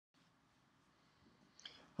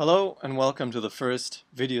Hello and welcome to the first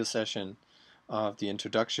video session of the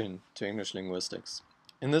Introduction to English Linguistics.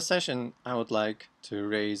 In this session, I would like to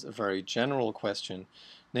raise a very general question,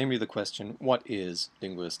 namely the question, what is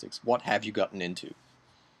linguistics? What have you gotten into?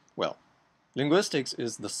 Well, linguistics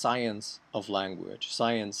is the science of language.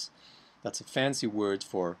 Science, that's a fancy word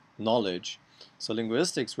for knowledge. So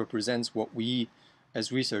linguistics represents what we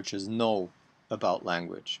as researchers know about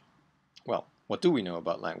language. Well, what do we know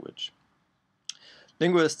about language?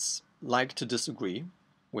 Linguists like to disagree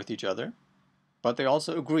with each other, but they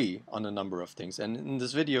also agree on a number of things. And in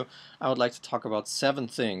this video, I would like to talk about 7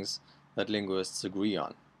 things that linguists agree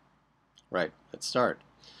on. Right, let's start.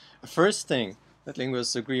 The first thing that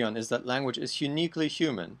linguists agree on is that language is uniquely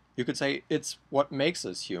human. You could say it's what makes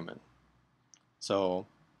us human. So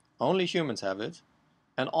only humans have it,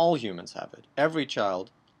 and all humans have it. Every child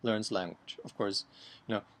learns language. Of course,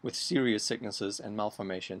 with serious sicknesses and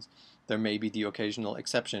malformations, there may be the occasional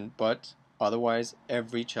exception, but otherwise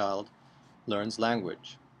every child learns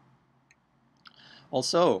language.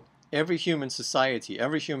 Also, every human society,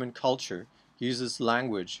 every human culture uses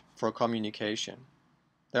language for communication.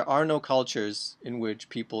 There are no cultures in which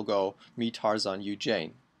people go, me Tarzan, you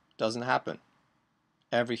Jane. Doesn't happen.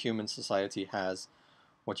 Every human society has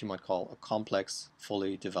what you might call a complex,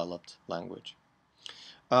 fully developed language.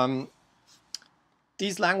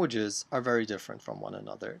 These languages are very different from one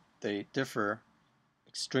another. They differ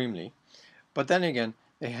extremely, but then again,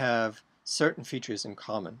 they have certain features in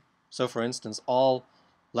common. So for instance, all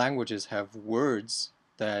languages have words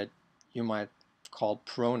that you might call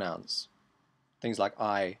pronouns, things like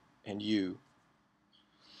I and you.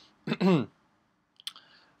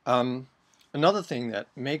 Another thing that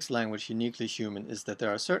makes language uniquely human is that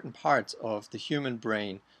there are certain parts of the human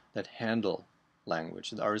brain that handle language,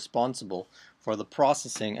 that are responsible for the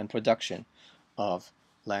processing and production of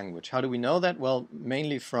language. How do we know that? Well,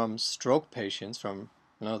 mainly from stroke patients, from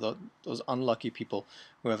those unlucky people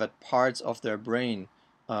who have had parts of their brain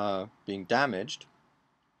being damaged.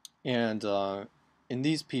 And in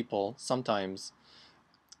these people, sometimes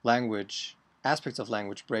aspects of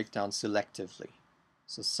language break down selectively.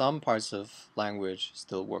 So some parts of language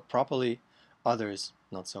still work properly, others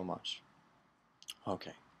not so much.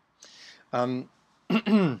 Okay.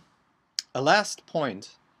 A last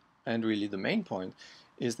point, and really the main point,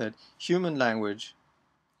 is that human language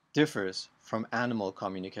differs from animal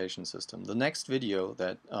communication system. The next video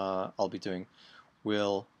that I'll be doing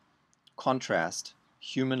will contrast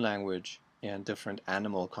human language and different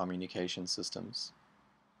animal communication systems.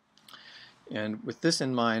 And with this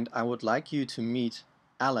in mind, I would like you to meet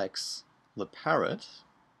Alex the parrot.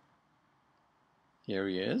 Here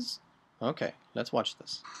he is. Okay, let's watch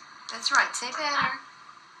this. That's right. Say better.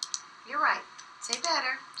 You're right. Say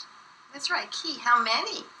better. That's right. Key. How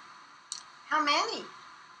many? How many?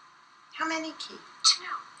 How many, Key?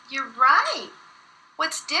 2. You're right.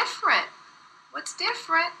 What's different? What's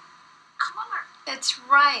different? Color. That's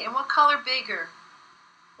right. And what color bigger?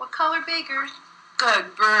 What color bigger?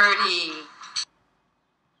 Good birdie.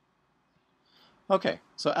 Okay,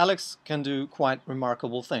 so Alex can do quite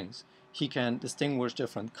remarkable things. He can distinguish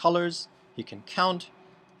different colors, he can count,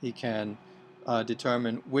 he can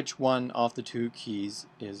determine which one of the 2 keys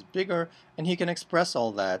is bigger, and he can express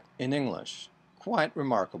all that in English. Quite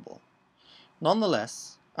remarkable.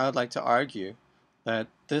 Nonetheless, I would like to argue that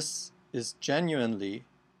this is genuinely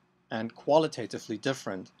and qualitatively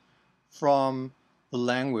different from the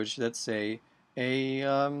language that, say, a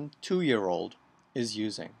 2-year-old is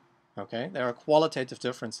using. Okay, there are qualitative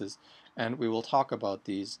differences, and we will talk about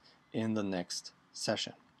these in the next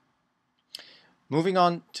session. Moving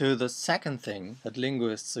on to the second thing that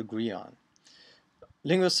linguists agree on.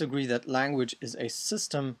 Linguists agree that language is a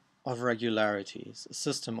system of regularities, a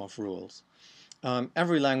system of rules.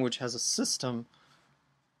 Every language has a system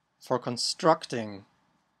for constructing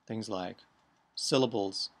things like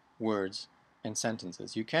syllables, words, and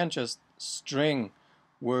sentences. You can't just string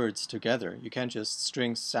words together. You can't just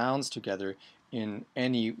string sounds together in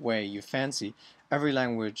any way you fancy. Every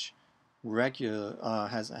language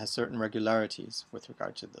has certain regularities with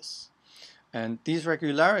regard to this. And these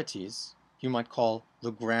regularities you might call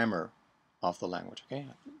the grammar of the language. Okay?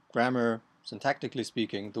 Grammar, syntactically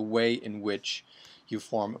speaking, the way in which you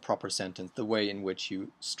form a proper sentence, the way in which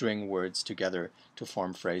you string words together to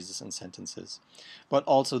form phrases and sentences, but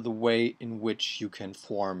also the way in which you can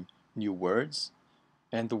form new words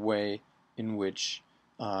and the way in which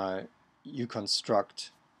you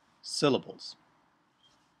construct syllables.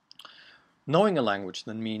 Knowing a language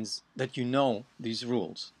then means that you know these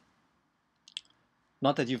rules.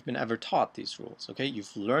 Not that you've been ever taught these rules, okay?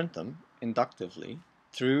 You've learned them inductively,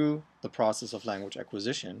 through the process of language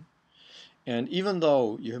acquisition. And even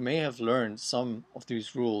though you may have learned some of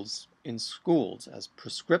these rules in schools as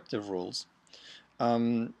prescriptive rules,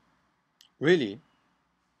 really,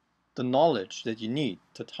 the knowledge that you need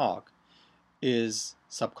to talk is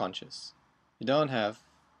subconscious. You don't have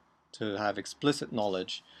to have explicit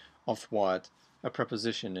knowledge of what a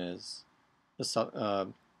preposition is, a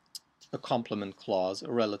complement clause,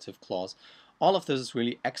 a relative clause. All of this is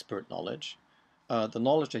really expert knowledge. The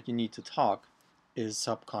knowledge that you need to talk is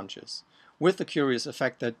subconscious, with the curious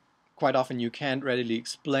effect that quite often you can't readily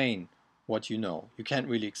explain what you know. You can't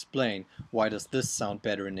really explain why does this sound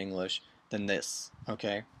better in English than this,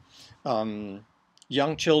 okay?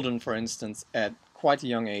 Young children, for instance, at quite a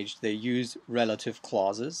young age, they use relative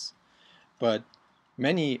clauses, but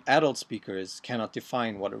many adult speakers cannot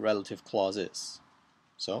define what a relative clause is.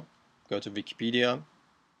 So, go to Wikipedia,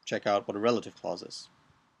 check out what a relative clause is.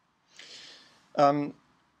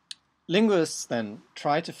 Linguists then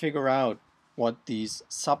try to figure out what these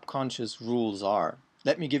subconscious rules are.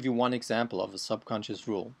 Let me give you one example of a subconscious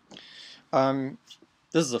rule.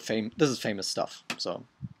 This is famous stuff. So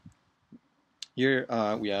here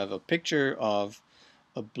we have a picture of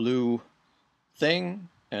a blue thing,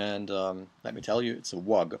 and let me tell you, it's a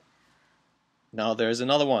wug. Now there's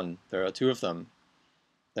another one. There are two of them.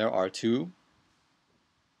 There are two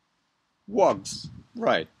wugs.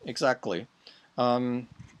 Right, exactly.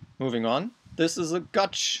 Moving on. This is a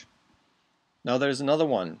gutch. Now there's another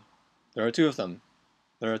one. There are two of them.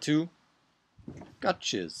 There are two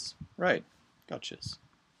gutches. Right, gutches.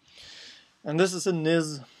 And this is a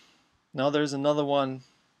niz. Now there's another one.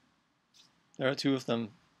 There are two of them.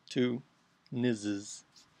 Two nizzes.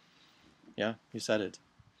 Yeah, you said it.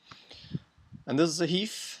 And this is a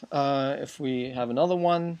heath. If we have another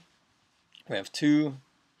one, we have two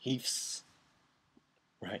heaths.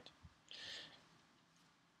 Right.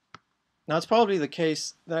 Now it's probably the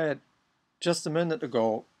case that just a minute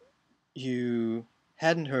ago you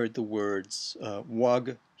hadn't heard the words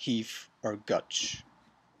wug, heath, or gutch.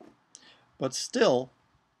 But still,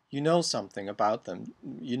 you know something about them.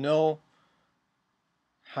 You know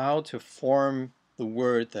how to form the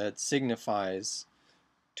word that signifies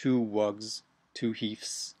two wugs, two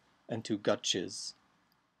heaths, and two gutches.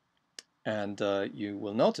 And you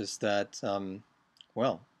will notice that,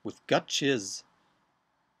 well, with gutches,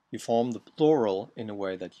 you form the plural in a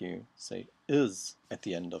way that you say is at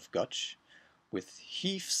the end of gutch. With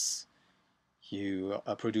heaths, you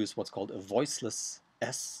produce what's called a voiceless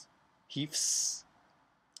S, heaths.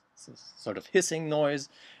 It's a sort of hissing noise.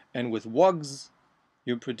 And with wugs,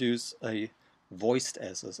 you produce a voiced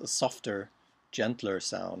S, a softer, gentler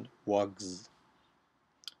sound, wugs.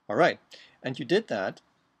 All right, and you did that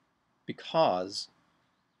because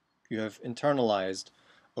you have internalized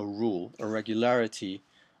a rule, a regularity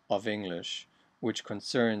of English, which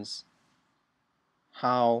concerns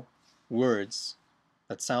how words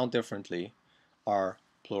that sound differently are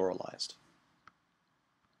pluralized.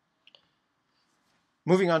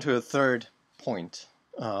 Moving on to a third point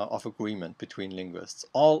of agreement between linguists.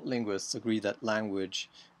 All linguists agree that language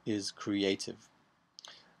is creative.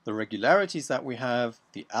 The regularities that we have,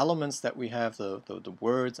 the elements that we have, the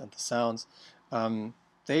words and the sounds,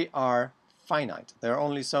 they are finite. There are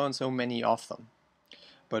only so and so many of them.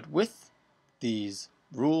 But with these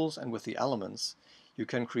rules and with the elements, you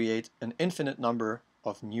can create an infinite number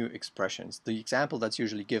of new expressions. The example that's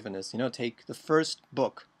usually given is, take the first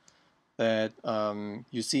book that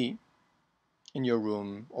you see in your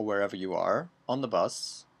room or wherever you are, on the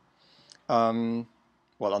bus. Well,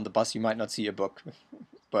 on the bus you might not see a book,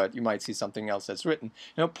 but you might see something else that's written.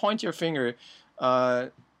 Point your finger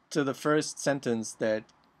to the first sentence that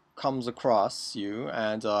comes across you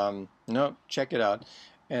and check it out.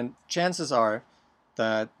 And chances are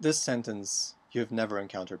that this sentence you've never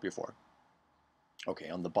encountered before. Okay,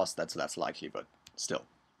 on the bus that's less likely, but still,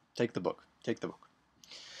 take the book.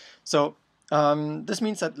 So this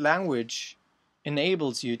means that language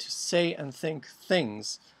enables you to say and think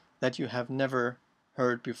things that you have never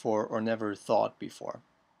heard before or never thought before.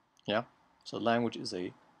 Yeah? So language is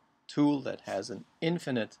a tool that has an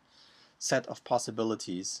infinite set of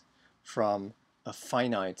possibilities from a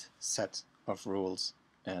finite set of rules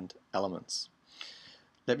and elements.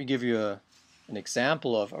 Let me give you an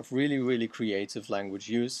example of really, really creative language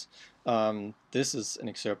use. This is an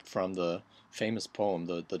excerpt from the famous poem,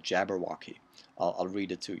 the Jabberwocky. I'll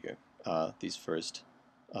read it to you, these first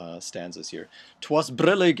stanzas here. "'Twas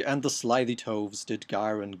brillig and the slithy toves did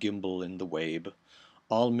gyre and gimble in the wabe.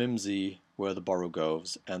 All mimsy were the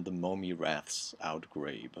borogoves and the momy raths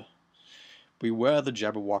outgrabe. Beware the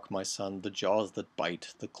Jabberwock, my son, the jaws that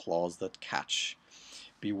bite, the claws that catch.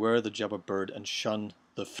 beware the jabber bird and shun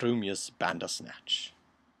the frumious bandersnatch.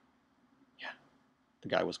 Yeah, the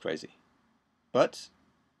guy was crazy. But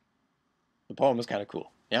the poem is kind of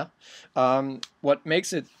cool, yeah? What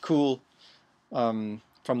makes it cool from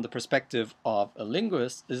the perspective of a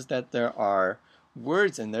linguist is that there are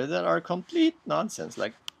words in there that are complete nonsense.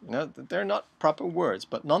 Like, you know, they're not proper words,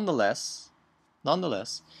 but nonetheless,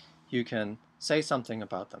 you can say something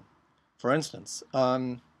about them. For instance,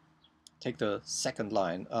 take the second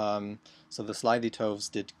line. So the slithy toves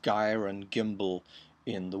did gyre and gimble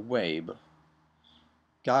in the wabe.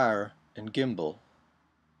 Gyre and gimble,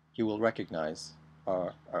 you will recognize,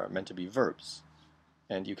 are meant to be verbs.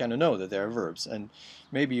 And you kind of know that they are verbs. And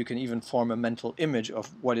maybe you can even form a mental image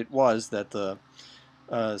of what it was that the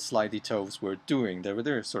slithy toves were doing. They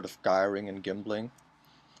were sort of gyring and gimbling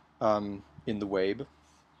in the wabe.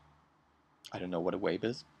 I don't know what a wabe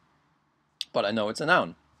is, but I know it's a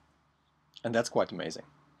noun. And that's quite amazing.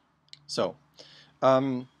 So,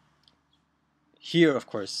 here, of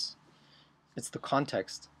course, it's the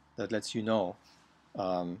context that lets you know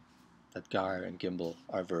that gyre and gimble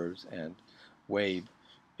are verbs and wabe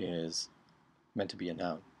is meant to be a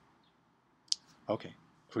noun. Okay,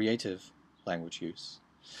 creative language use.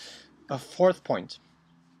 A fourth point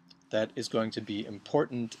that is going to be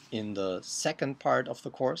important in the second part of the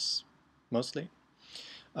course, mostly,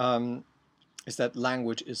 is that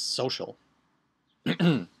language is social.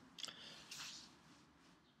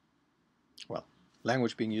 Well,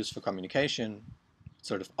 language being used for communication, it's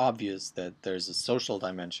sort of obvious that there's a social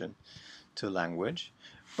dimension to language,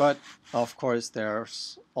 but of course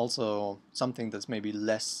there's also something that's maybe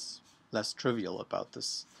less trivial about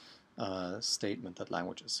this statement that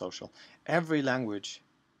language is social. Every language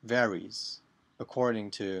varies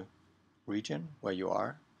according to region, where you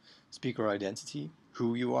are, speaker identity,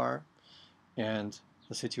 who you are, and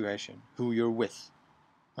the situation, who you're with.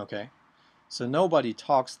 Okay? So nobody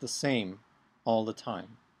talks the same all the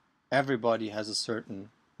time. Everybody has a certain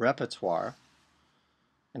repertoire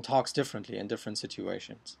and talks differently in different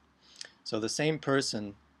situations. So the same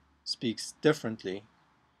person speaks differently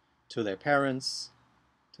to their parents,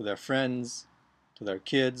 to their friends, to their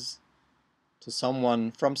kids, to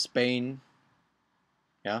someone from Spain.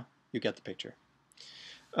 Yeah, you get the picture.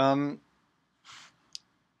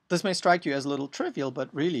 This may strike you as a little trivial, but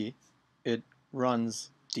really it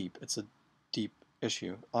runs deep. It's a deep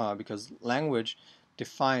issue because language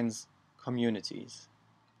defines communities.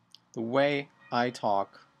 The way I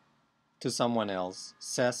talk to someone else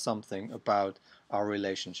says something about our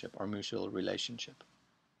relationship, our mutual relationship.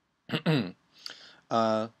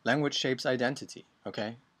 Language shapes identity,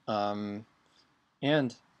 okay?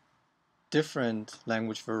 And different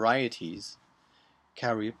language varieties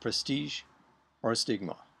carry prestige or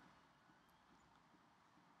stigma.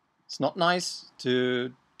 It's not nice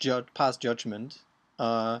to pass judgment,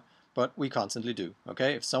 but we constantly do,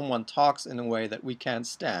 okay? If someone talks in a way that we can't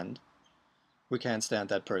stand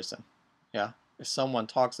that person, yeah? If someone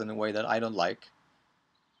talks in a way that I don't like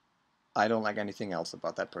anything else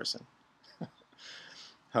about that person.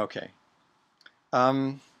 Okay.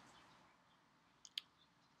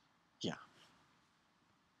 Yeah.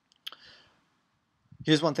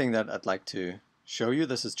 Here's one thing that I'd like to show you.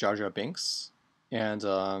 This is Jar Jar Binks, and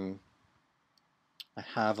I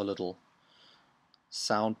have a little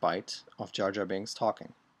sound bite of Jar Jar Binks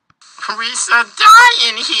talking. We shall die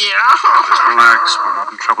in here. Just relax, we're not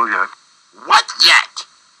in trouble yet. What yet?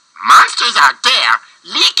 Monsters out there,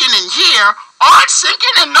 leaking in here, all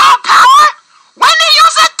sinking and no power? When are you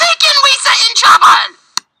thinking we are in trouble?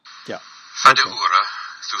 Yeah. Van de ure,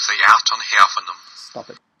 so say out on hair from them. Stop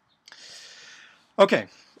it. Okay.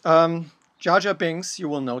 Jar Jar Binks, you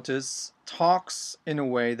will notice, talks in a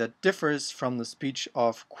way that differs from the speech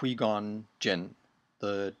of Qui-Gon Jinn,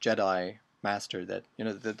 the Jedi master that, you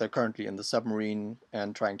know, that they're currently in the submarine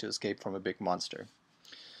and trying to escape from a big monster.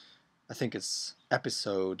 I think it's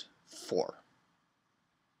episode 4.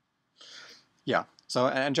 Yeah. So,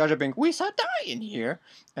 and Jar Jar Binks, we shall die in here.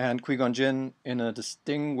 And Qui-Gon Jinn, in a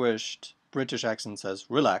distinguished British accent, says,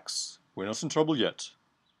 relax, we're not in trouble yet.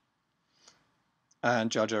 And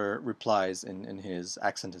Jar Jar replies in his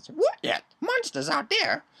accent, what yet? Monsters out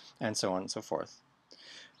there! And so on and so forth.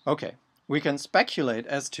 Okay, we can speculate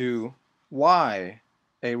as to why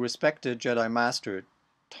a respected Jedi Master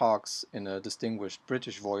talks in a distinguished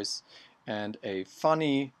British voice and a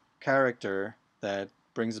funny character that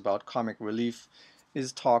brings about comic relief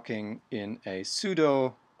is talking in a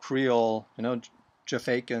pseudo-Creole, you know,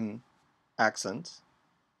 Jafaican accent.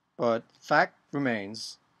 But fact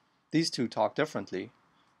remains, these two talk differently,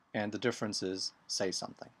 and the differences say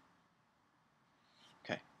something.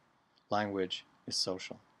 Okay, language is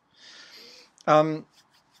social.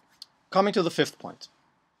 Coming to the fifth point.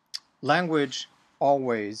 Language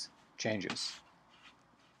always changes.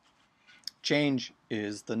 Change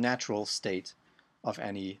is the natural state of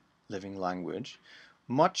any living language,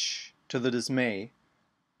 much to the dismay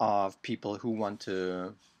of people who want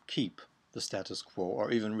to keep the status quo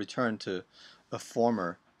or even return to a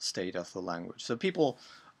former state of the language. So people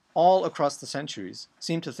all across the centuries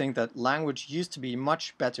seem to think that language used to be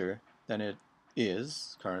much better than it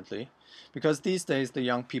is currently, because these days the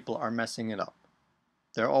young people are messing it up.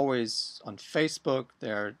 They're always on Facebook,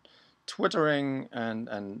 they're twittering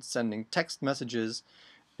and sending text messages,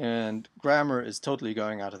 and grammar is totally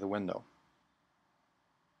going out of the window.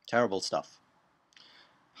 Terrible stuff.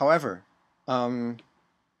 However,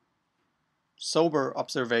 sober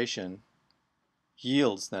observation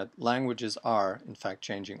yields that languages are, in fact,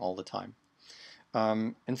 changing all the time.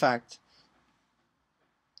 In fact,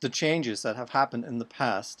 the changes that have happened in the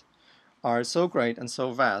past are so great and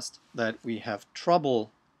so vast that we have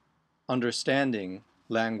trouble understanding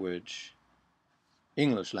language,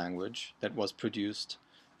 English language, that was produced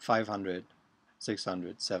 500,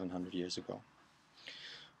 600, 700 years ago.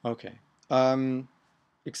 Okay.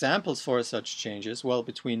 Examples for such changes, well,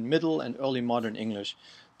 between Middle and Early Modern English,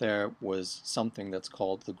 there was something that's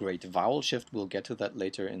called the Great Vowel Shift. We'll get to that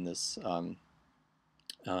later in this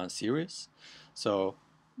series. So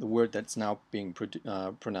the word that's now being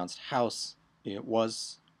pronounced house, it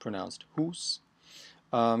was pronounced hoose.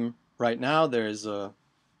 Right now there is a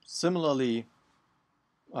similarly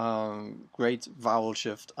great vowel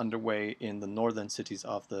shift underway in the northern cities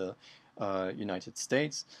of the United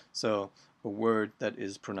States. So a word that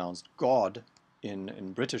is pronounced God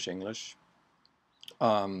in British English,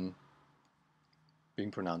 being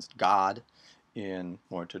pronounced God in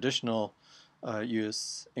more traditional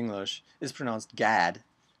US English, is pronounced Gad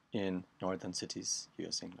in northern cities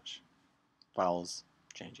US English. Vowels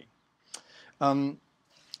changing.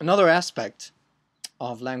 Another aspect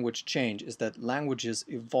of language change is that languages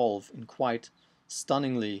evolve in quite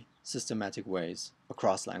stunningly systematic ways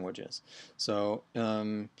across languages. So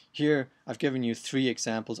here I've given you 3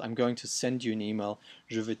 examples. I'm going to send you an email.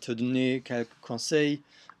 Je vais te donner quelques conseils,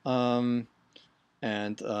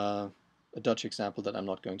 and a Dutch example that I'm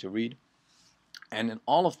not going to read. And in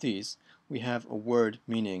all of these we have a word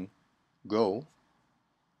meaning go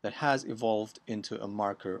that has evolved into a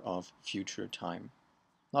marker of future time.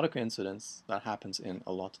 Not a coincidence, that happens in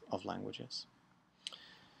a lot of languages.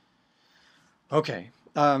 Okay,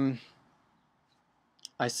 I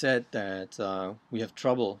said that we have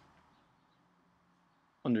trouble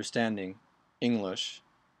understanding English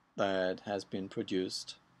that has been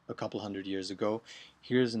produced a couple hundred years ago.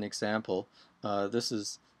 Here's an example. This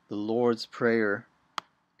is the Lord's Prayer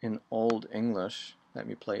in Old English. Let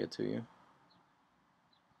me play it to you.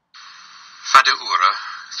 Fada ura,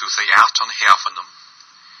 thu thei out on herfanum,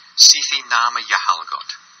 sithi nama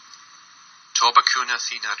yahalgod. Tobacuna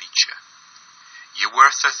thina richa.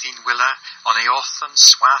 Yewertha thin willa on eothan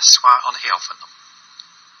swa on herfanum.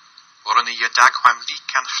 Orani yadagwam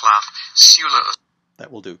likan chlaf siula.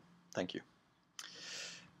 That will do. Thank you.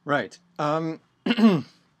 Right.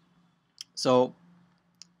 So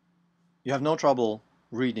you have no trouble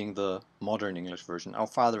reading the modern English version. Our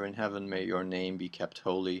Father in heaven, may your name be kept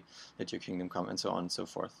holy, let your kingdom come, and so on and so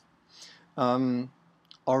forth.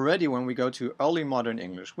 Already when we go to early modern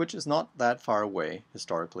English, which is not that far away,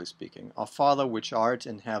 historically speaking, Our Father which art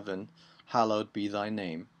in heaven, hallowed be thy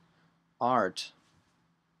name. Art,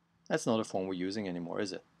 that's not a form we're using anymore,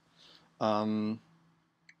 is it? When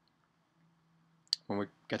we're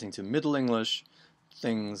getting to Middle English,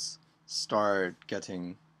 things start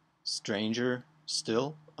getting stranger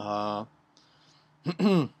still.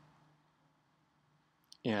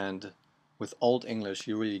 And with Old English,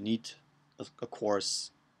 you really need a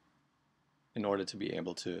course in order to be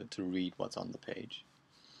able to read what's on the page.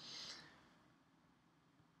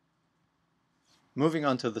 Moving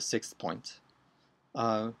on to the 6th point.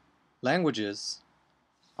 Languages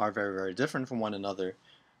are very, very different from one another,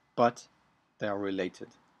 but they are related.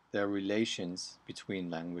 There are relations between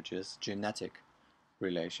languages, genetic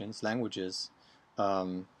relations. Languages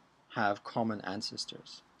have common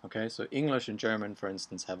ancestors. Okay, so English and German, for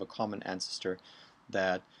instance, have a common ancestor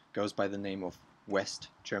that goes by the name of West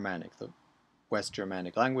Germanic. The West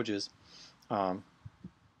Germanic languages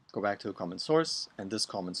go back to a common source, and this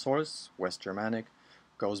common source, West Germanic,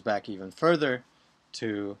 goes back even further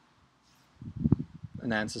to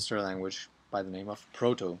an ancestor language by the name of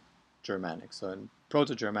Proto-Germanic. So in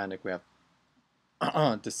Proto-Germanic we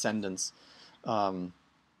have descendants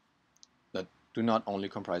that do not only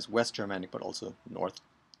comprise West Germanic but also North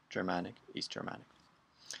Germanic, East Germanic.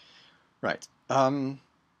 Right.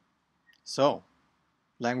 So,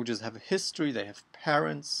 languages have a history, they have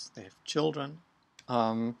parents, they have children.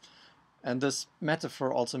 And this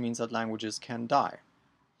metaphor also means that languages can die.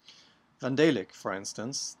 Vandalic, for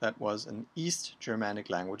instance, that was an East Germanic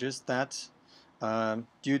language that,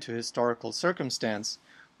 due to historical circumstance,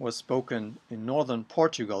 was spoken in northern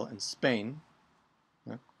Portugal and Spain,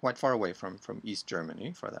 quite far away from East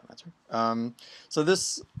Germany, for that matter. So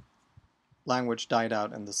this language died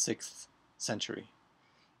out in the 6th century.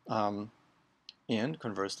 And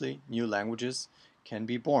conversely, new languages can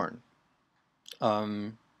be born.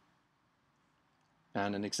 And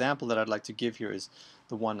an example that I'd like to give here is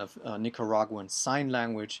the one of Nicaraguan Sign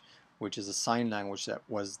Language, which is a sign language that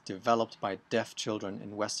was developed by deaf children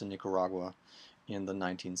in western Nicaragua in the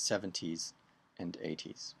 1970s and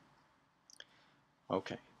 80s.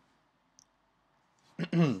 Okay.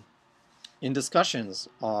 In discussions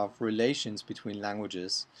of relations between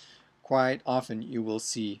languages, quite often you will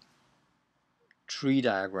see tree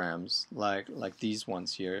diagrams like these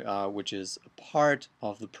ones here, which is a part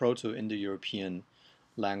of the Proto-Indo-European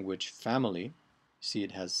language family. You see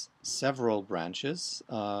it has several branches,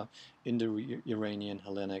 Indo-Iranian,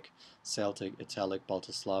 Hellenic, Celtic, Italic,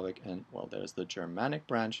 Balto-Slavic, and, well, there's the Germanic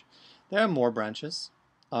branch. There are more branches.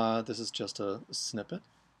 This is just a snippet.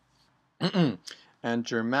 And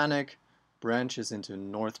Germanic branches into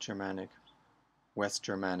North Germanic, West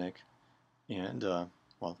Germanic, and,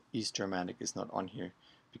 well, East Germanic is not on here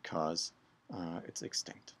because it's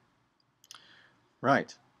extinct.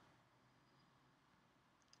 Right.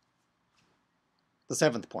 The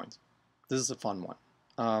 7th point. This is a fun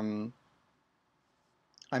one.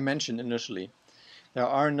 I mentioned initially there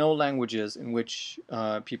are no languages in which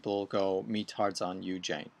people go, me Tarzan, you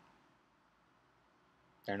Jane.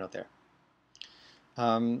 They're not there.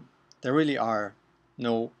 There really are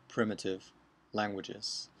no primitive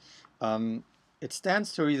languages. It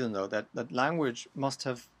stands to reason, though, that language must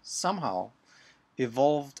have somehow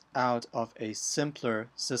evolved out of a simpler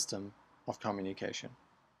system of communication.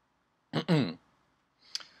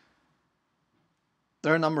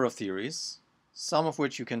 There are a number of theories, some of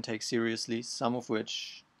which you can take seriously, some of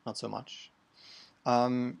which not so much.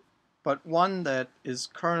 But one that is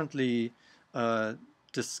currently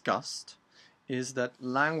discussed is that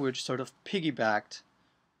language sort of piggybacked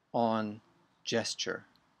on gesture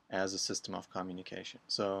as a system of communication.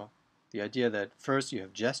 So the idea that first you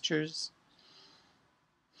have gestures,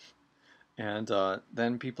 and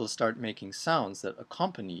then people start making sounds that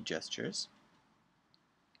accompany gestures.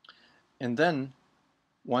 And then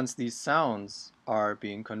once these sounds are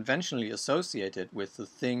being conventionally associated with the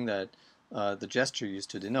thing that the gesture used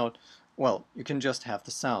to denote, well, you can just have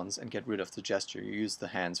the sounds and get rid of the gesture. You use the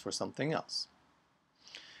hands for something else.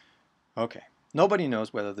 Okay. Nobody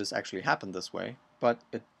knows whether this actually happened this way, but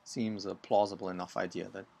it seems a plausible enough idea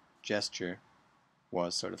that gesture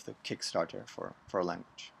was sort of the Kickstarter for a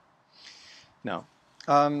language. Now,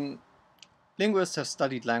 linguists have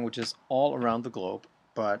studied languages all around the globe,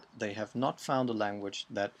 but they have not found a language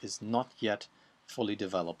that is not yet fully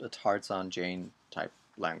developed, a Tarzan Jane type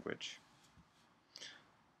language.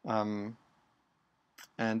 And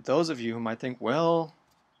those of you who might think, well,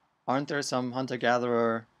 aren't there some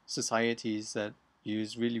hunter-gatherer societies that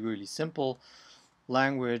use really, really simple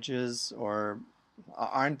languages, or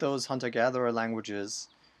aren't those hunter-gatherer languages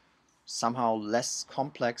somehow less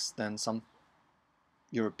complex than some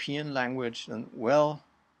European language? And, well,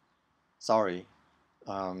 sorry.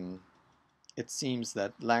 It seems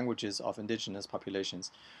that languages of indigenous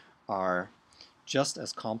populations are just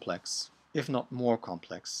as complex, if not more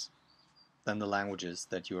complex, than the languages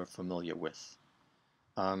that you are familiar with.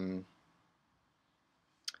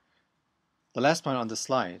 The last point on this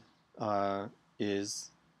slide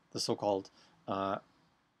is the so-called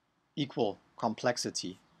equal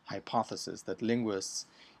complexity hypothesis that linguists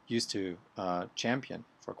used to champion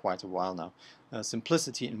for quite a while now.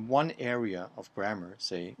 Simplicity in one area of grammar,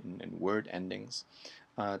 say in word endings,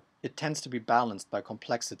 it tends to be balanced by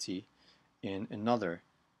complexity in another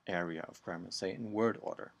area of grammar, say in word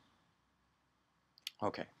order.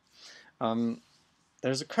 Okay.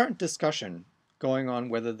 There's a current discussion going on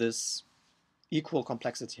whether this equal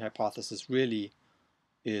complexity hypothesis really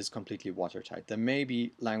is completely watertight. There may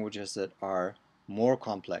be languages that are more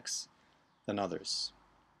complex than others.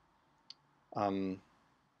 Well,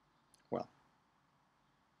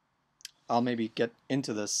 I'll maybe go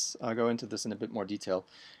into this in a bit more detail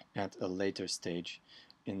at a later stage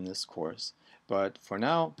in this course. But for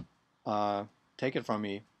now, take it from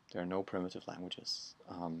me, there are no primitive languages.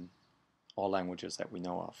 All languages that we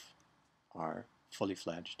know of are fully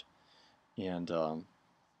fledged, and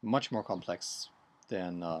much more complex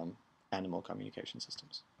than animal communication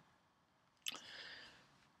systems.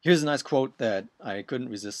 Here's a nice quote that I couldn't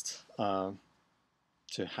resist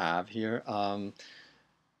to have here,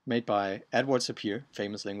 made by Edward Sapir,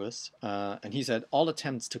 famous linguist, and he said, "All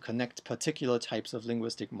attempts to connect particular types of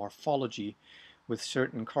linguistic morphology with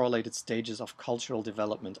certain correlated stages of cultural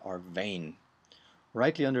development are vain.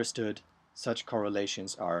 Rightly understood, such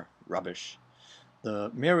correlations are rubbish. The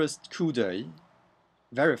merest coup d'oeil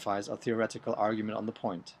verifies a theoretical argument on the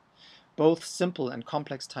point. Both simple and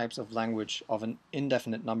complex types of language of an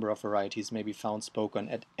indefinite number of varieties may be found spoken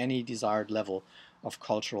at any desired level of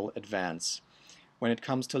cultural advance. When it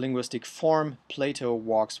comes to linguistic form, Plato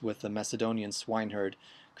walks with the Macedonian swineherd,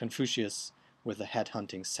 Confucius with the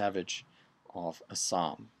head-hunting savage of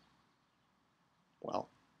Assam." Well,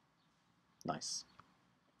 nice.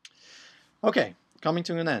 Okay, coming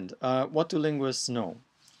to an end. What do linguists know?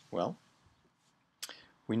 Well,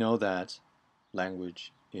 we know that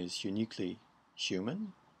language is uniquely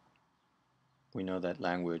human. We know that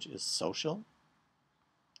language is social.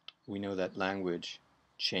 We know that language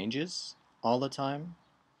changes all the time.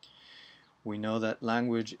 We know that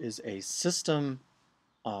language is a system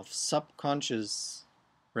of subconscious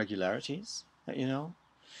regularities that you know.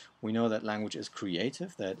 We know that language is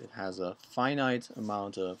creative, that it has a finite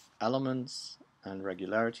amount of elements and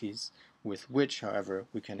regularities with which, however,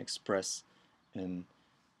 we can express an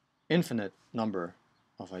infinite number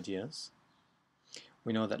of ideas.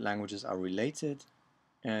 We know that languages are related,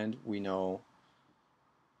 and we know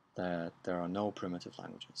that there are no primitive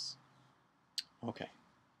languages. Okay,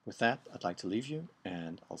 with that, I'd like to leave you,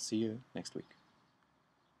 and I'll see you next week.